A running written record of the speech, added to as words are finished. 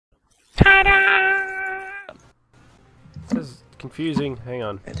confusing. Hang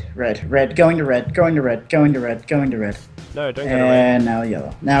on. Red, going to red, going to red, going to red, going to red. No, don't go to red. And now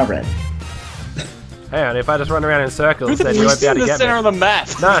yellow. Now red. Hang on, if I just run around in circles, Who then you won't be able to the get center me. of the map?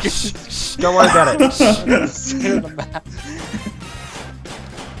 Nah, shh, don't worry about it. Shh. The center of the map.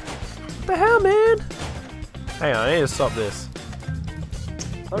 What the hell, man? Hang on, I need to stop this.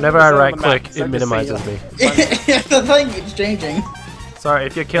 Whenever I right click, it minimizes me. The thing keeps changing. Sorry,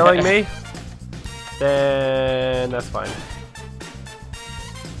 if you're killing me, then that's fine.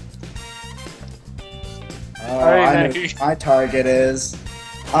 Oh, I know who my target is.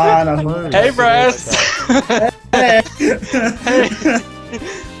 I know who. Hey, Brass! Hey!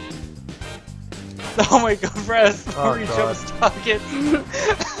 Oh my god, Brass! Oh, Reach God. his target!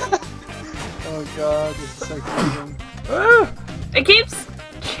 Oh god, this is so confusing. Ah! It keeps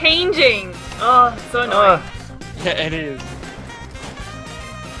changing. Oh, it's so annoying. Yeah, it is.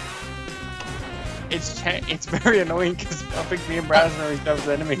 It's very annoying because I think me and Brass are each other's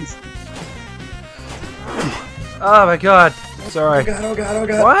enemies. Oh my god. Sorry. Oh god, oh god, oh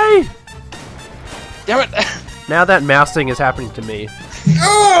god. Why? Damn it! Now that mouse thing is happening to me.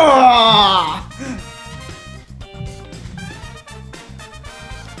 Oh!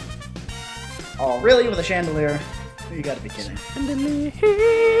 Oh, really? With a chandelier? You gotta be kidding.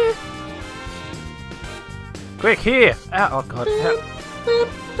 Quick, here! Ow, oh god. Ow.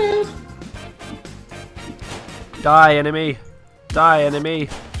 Die, enemy! Die, enemy!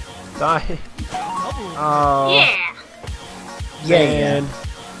 Die! Oh. Yeah. Yeah.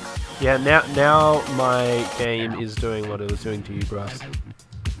 Yeah, now my game is doing what it was doing to you, Brass.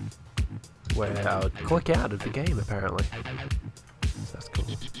 Where I would click out of the game, apparently. So that's cool.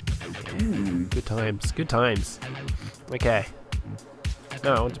 Yeah, good times, good times. Okay.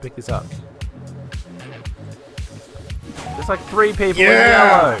 No, I want to pick this up. There's like 3 people in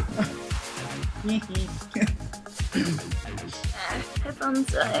yellow!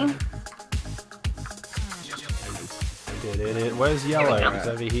 Headphones dying. Where's yellow? Here we go. It's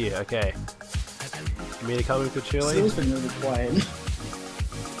over here. Okay. You mean to come in for Chili? Seal's been really quiet.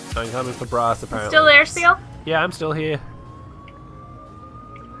 I'm coming for Brass, apparently. Still there, Seal? Yeah, I'm still here.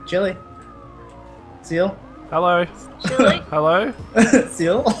 Chili. Seal. Hello? Chili? Hello?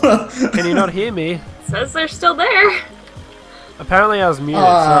 Seal. Can you not hear me? Says they're still there. Apparently I was muted,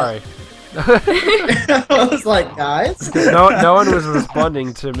 sorry. I was like, guys. No one was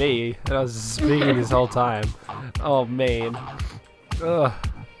responding to me, and I was speaking this whole time. Oh man. Ugh.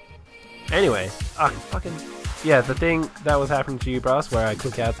 Anyway, fucking yeah, the thing that was happening to you, Brass, where I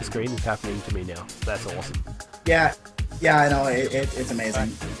click out the screen, is happening to me now. So that's awesome. Yeah, I know. It's amazing.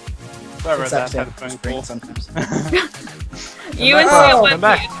 Sorry It's about that, actually had a phone great call. sometimes. You and Brass, Seal come went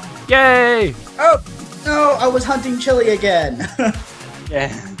back! Yay! Oh no! I was hunting Chili again.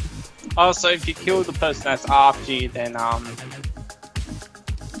 Yeah. Also, if you kill the person that's after you, then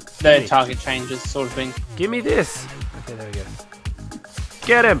their target changes, sort of thing. Give me this! Okay, there we go.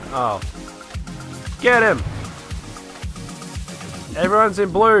 Get him! Oh. Get him! Everyone's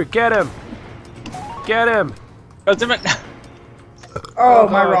in blue! Get him! Get him! God damn it! Oh,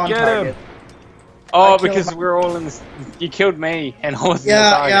 my God, wrong get target. him. Oh, killed because my- we're all in this. You killed me, and I wasn't the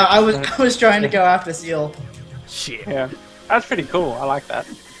Yeah, target. I was trying to go after Seal. Shit. Yeah, that's pretty cool. I like that.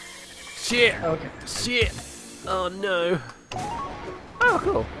 Shit! Okay. Shit! Oh no. Oh,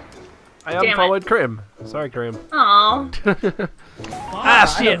 cool. I Damn it. unfollowed Krim. Sorry, Krim. Aw. Ah,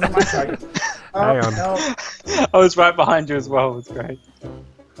 shit! I know my target. Oh, Hang on. No. I was right behind you as well. It's great.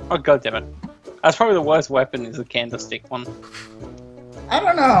 Oh god damn it! That's probably the worst weapon. Is the candlestick one. I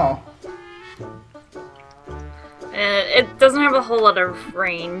don't know. It doesn't have a whole lot of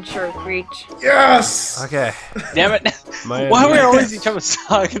range or reach. Yes! Okay. Damn it! My Why are we always each other's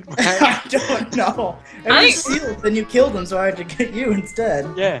target? Brad? I don't know. It was Seal, then you killed him, so I had to get you instead.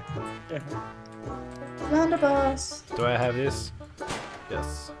 Yeah. Round of us. Do I have this?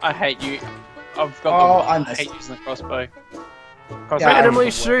 Yes. I hate you. I've got. Oh, I I missed. hate using the crossbow. Yeah,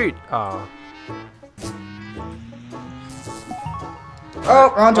 Randomly shoot! Oh.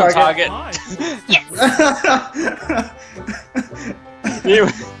 Oh, wrong Wrong target. target. Yes! You.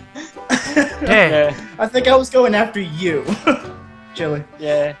 Yeah. I think I was going after you. Chili.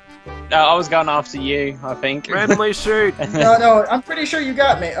 Yeah. No, I was going after you. I think. Randomly shoot! No, I'm pretty sure you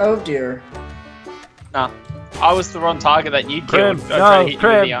got me. Oh dear. No, I was the wrong target that you Krim, killed. I tried to hit you with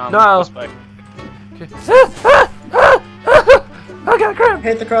Krim, the, no. crossbow. Okay, Krim!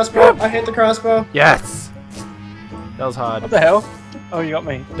 Hit the crossbow. I hit the crossbow. Yes! That was hard. What the hell? Oh, you got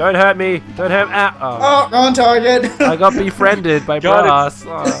me. Don't hurt me! Don't hurt me! Oh. Oh, wrong target. I got befriended by God, Brass.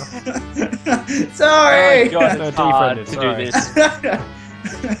 Oh. Sorry. Oh god, No, it's hard to defriended, do sorry. this.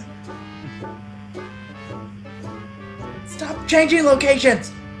 Stop changing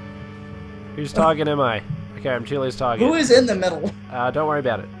locations. Whose target am I? Okay, I'm Chili's target. Who is in the middle? Don't worry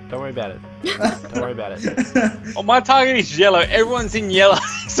about it. Don't worry about it. Don't worry about it. Oh, my target is yellow. Everyone's in yellow.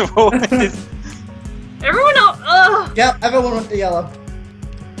 So Everyone else. Ugh. Yep, everyone went to yellow.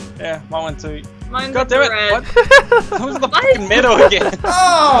 yeah, mine went too. Mine's God damn it! red. What? That was the fucking middle again.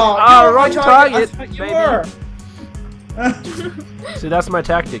 Oh, Oh, you were my wrong target, I thought you baby. were. See, that's my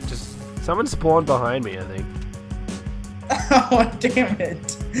tactic. Just someone spawned behind me, I think. Oh, damn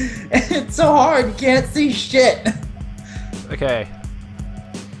it. It's so hard, you can't see shit. Okay.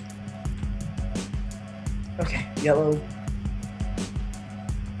 Okay, yellow.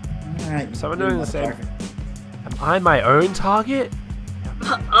 Alright. Someone doing the same. Am I my own target?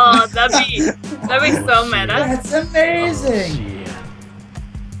 Oh, that'd be so meta. That's amazing. Oh, shit.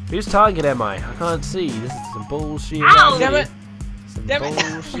 Whose target am I? I can't see. This is some bullshit. Ow! right Damn here. it! Some Damn it!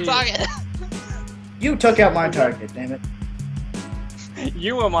 bullshit. Target. You took out my target, damn it.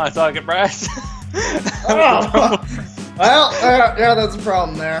 You were my target, Bryce. Oh. Well, yeah, that's a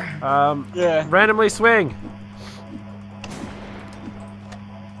problem there. Yeah. Randomly swing.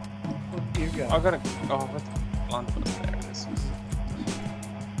 You go. I gotta. Oh, what's the line for the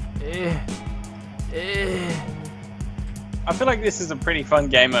there? It is. I feel like this is a pretty fun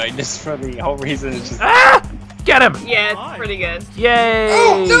game mode, just for the whole reason it's just. Ah! Get him! Yeah, it's pretty good. Yay!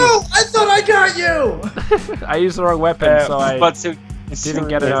 Oh no! I thought I got you! I used the wrong weapon, so I but so, didn't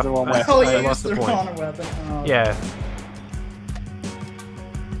get enough. the wrong way. Oh, I you lost used the the point. wrong weapon. Oh. Yeah.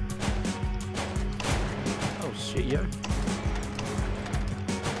 Oh shit, yo.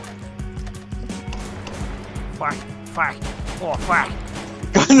 Fuck, fuck, oh fuck,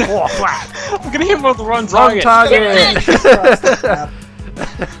 oh fuck. I'm gonna hit him with the wrong Wrong target. target!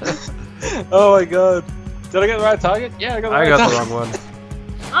 Oh my god. Did I get the right target? Yeah, I got the I right got the target. wrong one.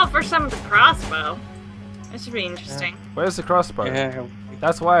 Oh, first time with the crossbow. That should be interesting. Where's the crossbow? Yeah.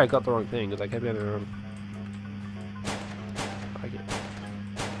 That's why I got the wrong thing, because I kept getting it wrong.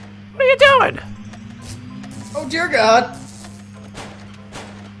 What are you doing? Oh dear God!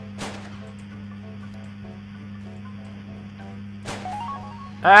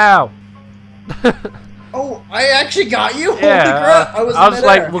 Ow! Oh, I actually got you. Holy Yeah, crap! I was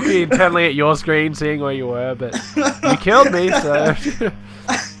like midair. looking intently at your screen, seeing where you were, but you killed me, so.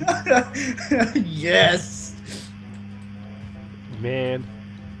 Yes. Man.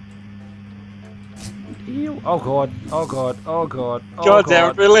 Ew. Oh god, oh god, oh god, oh God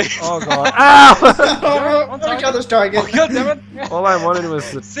damn it, really? Oh god. Ow! Oh, each other's target. Oh god damn it! All I wanted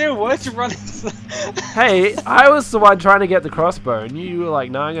was the... See, why'd you run Hey, I was the one trying to get the crossbow, and you were like,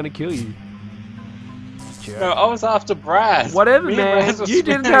 nah, I'm gonna kill you. Jerk. No, I was after Brad. Whatever, Me and man. Brad were You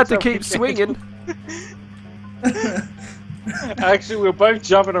didn't swinging have to until keep we swinging. Actually, we were both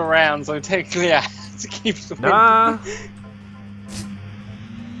jumping around, so technically I had to keep swinging. Nah.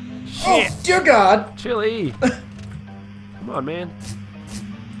 Oh Shit. dear God! Chili. Come on, man.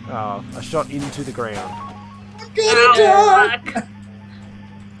 Oh, I shot into the ground. Good Ow, attack! fuck.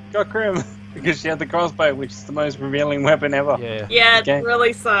 Got Krim because she had the crossbow, which is the most revealing weapon ever. Yeah. Yeah, it Okay.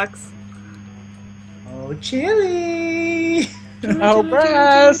 really sucks. Oh, Chili! Oh,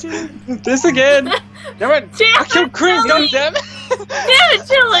 Brass! This again! Damn it! I killed Krim, Chili! goddammit! Damn it,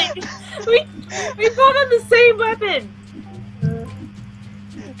 Chili! We both have the same weapon.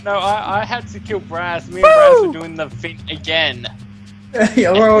 No, I had to kill Brass. Me and Brass were doing the thing again.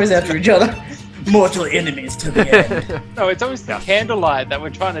 Yeah, we're always after each other. Mortal enemies to the end. No, it's always the candlelight that we're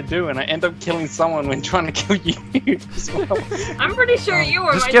trying to do, and I end up killing someone when trying to kill you as well. I'm pretty sure you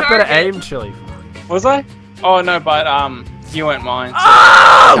were Just my get better target. aim, Chili. Was I? Oh no, but you weren't mine. So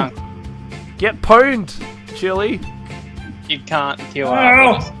Oh! Get pwned, Chili. you can't kill Oh.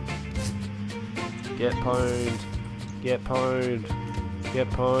 us. Get pwned. Get pwned. Get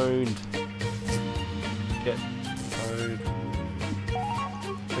pwned. Get pwned.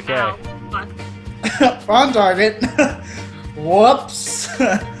 Okay. Ow, fuck. On target. Whoops.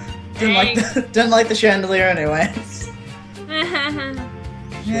 didn't like the chandelier anyways.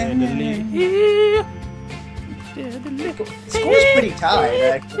 Chandelier. Score's pretty tight,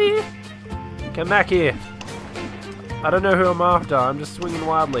 actually. Come back here. I don't know who I'm after. I'm just swinging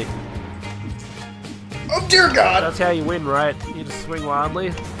wildly. Oh dear God! That's how you win, right? You just swing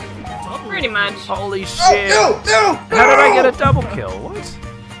wildly. Pretty much. Holy shit! Oh no! How did I get a double kill? What?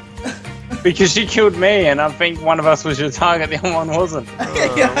 Because she killed me, and I think one of us was your target, the other one wasn't.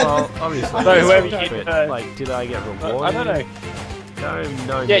 Yeah. Well, obviously. So whoever But, you hit first. like, did I get I rewarded? don't know.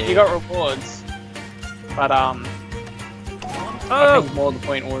 No, Yeah, man. you got rewards, but I Oh, think more the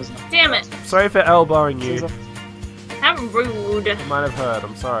point was. Damn it. sorry for elbowing you. How rude. It might have hurt.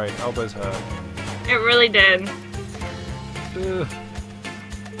 I'm sorry. Elbows hurt. It really did. Ugh.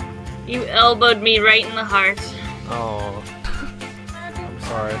 You elbowed me right in the heart. Oh. I'm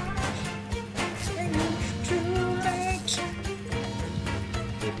sorry.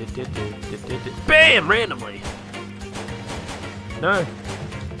 Bam! Randomly! No.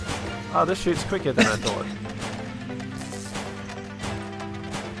 Oh, this shoots quicker than I thought.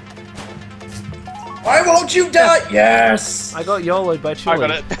 Why won't you die? Yes! I got YOLO'd by Chili. I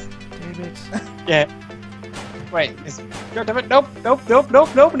got it. Damn it. Yeah. Wait, is... God damn it. Nope, nope, nope,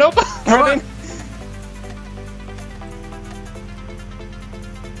 nope, nope, nope. Running.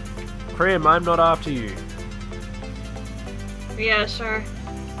 Krim, I'm not after you. Yeah, sure.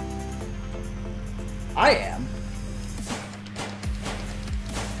 I am.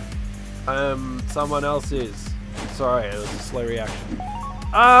 Someone else is. Sorry, it was a slow reaction.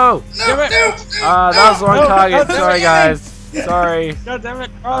 Oh! No, no, no, That was the wrong target. no, Sorry, no. guys. Sorry. God damn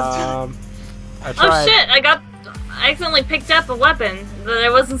it. I Oh tried. shit! I accidentally picked up a weapon that I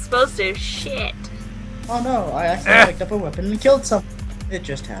wasn't supposed to. Shit. Oh no, I accidentally picked up a weapon and killed someone. It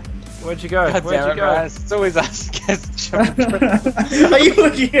just happened. Where'd you go? God Where'd damn you it, go? Raz. It's always us guys. Are you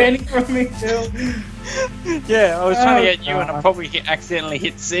looking from me too? Yeah, I was trying to Oh, get you and I God. probably accidentally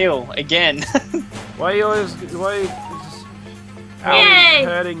hit seal again. Why are you always... Why are you just Yay!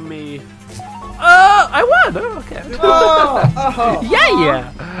 hurting me? Oh! I won! Oh, okay. Oh, oh,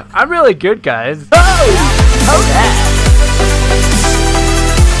 Yeah! I'm really good, guys. Oh! Okay!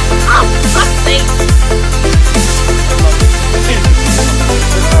 Oh, fuck's sake!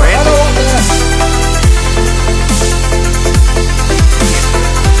 I don't want that.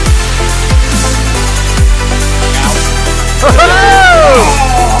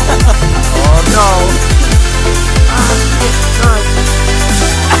 Oh no!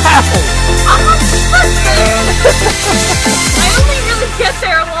 I only really get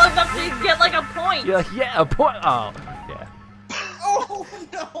there long enough to get like a point. You're like, yeah, a point. Oh,